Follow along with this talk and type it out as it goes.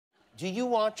Do you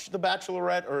watch The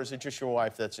Bachelorette, or is it just your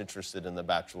wife that's interested in The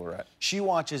Bachelorette? She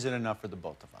watches it enough for the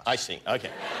both of us. I see.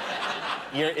 Okay.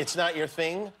 It's not your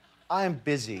thing? I am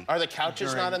busy. Are the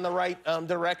couches not in the right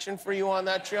direction for you on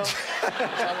that show? Is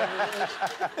that what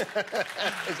it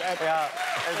is? Is that...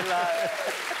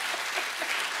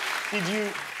 Yeah,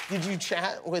 Did you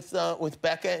chat with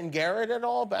Becca and Garrett at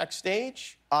all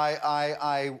backstage?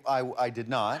 I did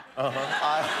not.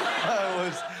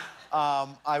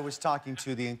 I was talking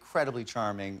to the incredibly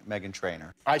charming Meghan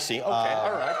Trainor. I see. Okay.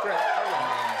 All right. Great.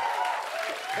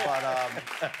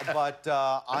 But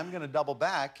I'm going to double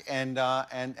back and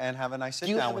have a nice sit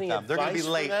down with them. They're going to be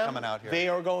late coming out here. They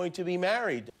are going to be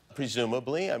married,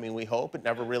 presumably. I mean, we hope. It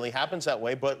never really happens that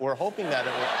way, but we're hoping that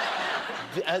it will.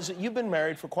 As you've been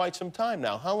married for quite some time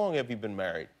now. How long have you been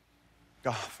married?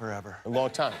 Oh, forever. A long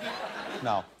time.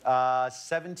 No.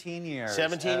 17 years.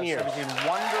 17 years. 17 wonderful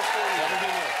years. 17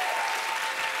 years.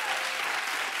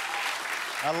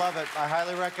 I love it. I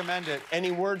highly recommend it.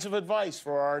 Any words of advice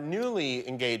for our newly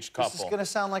engaged couple? This is going to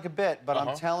sound like a bit, but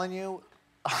I'm telling you,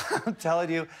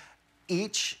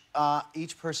 each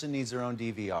person needs their own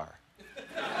DVR.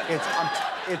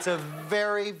 It's a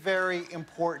very, very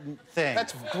important thing.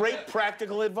 That's great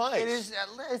practical advice. It is.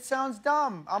 It sounds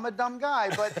dumb. I'm a dumb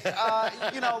guy,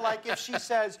 but you know, like if she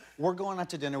says we're going out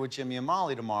to dinner with Jimmy and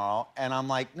Molly tomorrow, and I'm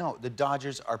like, no, the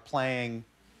Dodgers are playing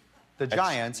the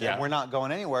Giants, and we're not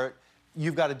going anywhere.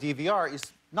 You've got a DVR.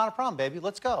 It's not a problem, baby.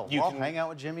 Let's go. We'll hang out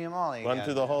with Jimmy and Molly. Run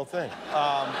through the whole thing.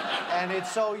 And it's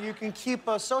so you can keep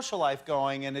a social life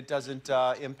going, and it doesn't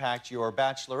impact your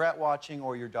Bachelorette watching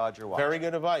or your Dodger watching. Very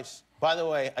good advice. By the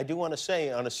way, I do want to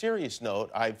say, on a serious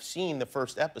note, I've seen the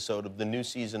first episode of the new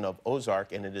season of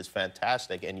Ozark, and it is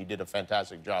fantastic, and you did a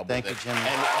fantastic job with it. Thank you, Jimmy.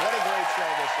 And what a great show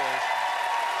this is.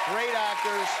 Great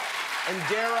actors, and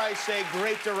dare I say,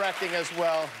 great directing as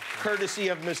well, courtesy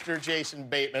of Mr. Jason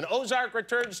Bateman. Ozark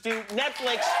returns to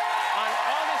Netflix on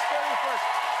August 31st.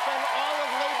 Spend all of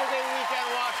Labor Day weekend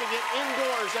watching it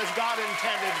indoors as God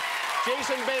intended.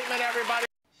 Jason Bateman, everybody.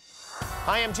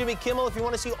 Hi, I'm Jimmy Kimmel. If you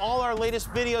want to see all our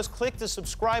latest videos, click the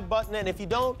subscribe button. And if you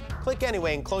don't, click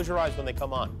anyway and close your eyes when they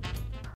come on.